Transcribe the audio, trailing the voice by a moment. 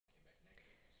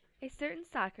A certain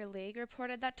soccer league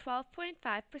reported that 12.5%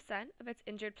 of its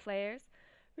injured players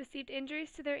received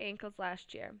injuries to their ankles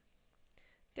last year.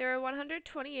 There were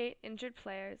 128 injured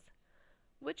players.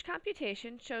 Which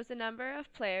computation shows the number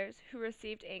of players who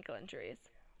received ankle injuries?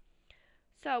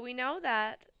 So we know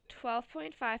that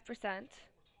 12.5%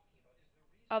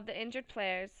 of the injured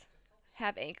players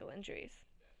have ankle injuries.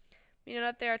 We know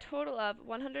that there are a total of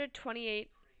 128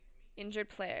 injured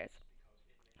players.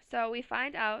 So we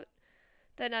find out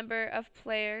the number of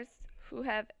players who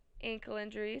have ankle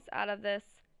injuries out of this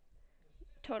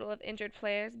total of injured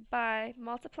players by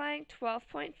multiplying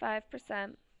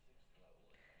 12.5%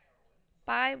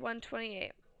 by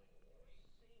 128.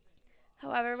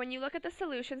 However, when you look at the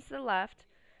solutions to the left,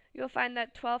 you'll find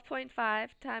that 12.5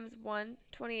 times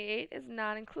 128 is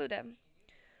not included.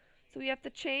 So we have to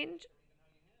change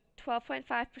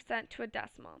 12.5% to a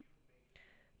decimal.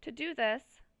 To do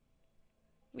this,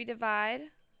 we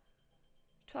divide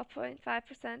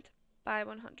 12.5% by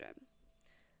 100.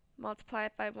 Multiply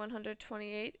it by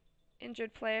 128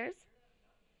 injured players.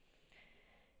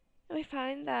 And we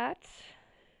find that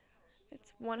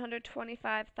it's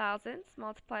 125 thousandths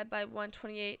multiplied by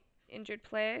 128 injured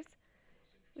players,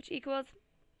 which equals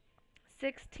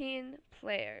 16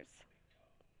 players.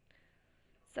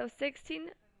 So 16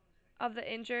 of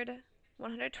the injured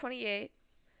 128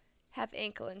 have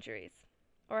ankle injuries,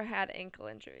 or had ankle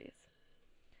injuries.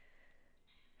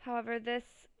 However,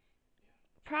 this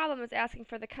problem is asking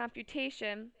for the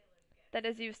computation that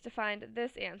is used to find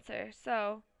this answer.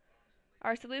 So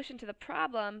our solution to the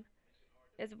problem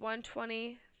is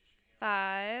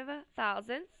 125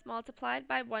 thousandths multiplied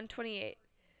by 128.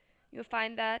 You'll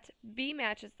find that B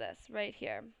matches this right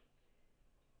here.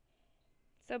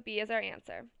 So B is our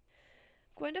answer. I'm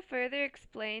going to further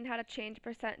explain how to change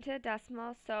percent to a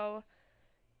decimal so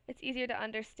it's easier to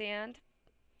understand,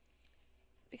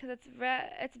 because it's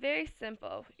very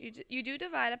simple. You do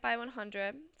divide it by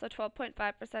 100, so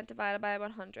 12.5% divided by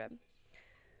 100.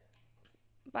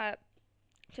 But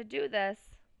to do this,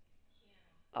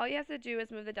 all you have to do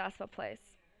is move the decimal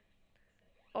place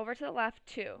over to the left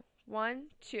 2. 1,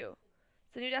 2.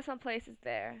 So new decimal place is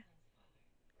there.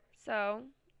 So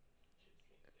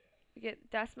we get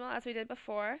decimal as we did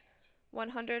before,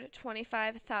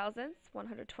 125 thousandths,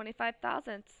 125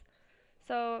 thousandths.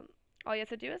 So all you have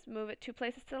to do is move it 2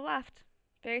 places to the left.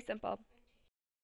 Very simple.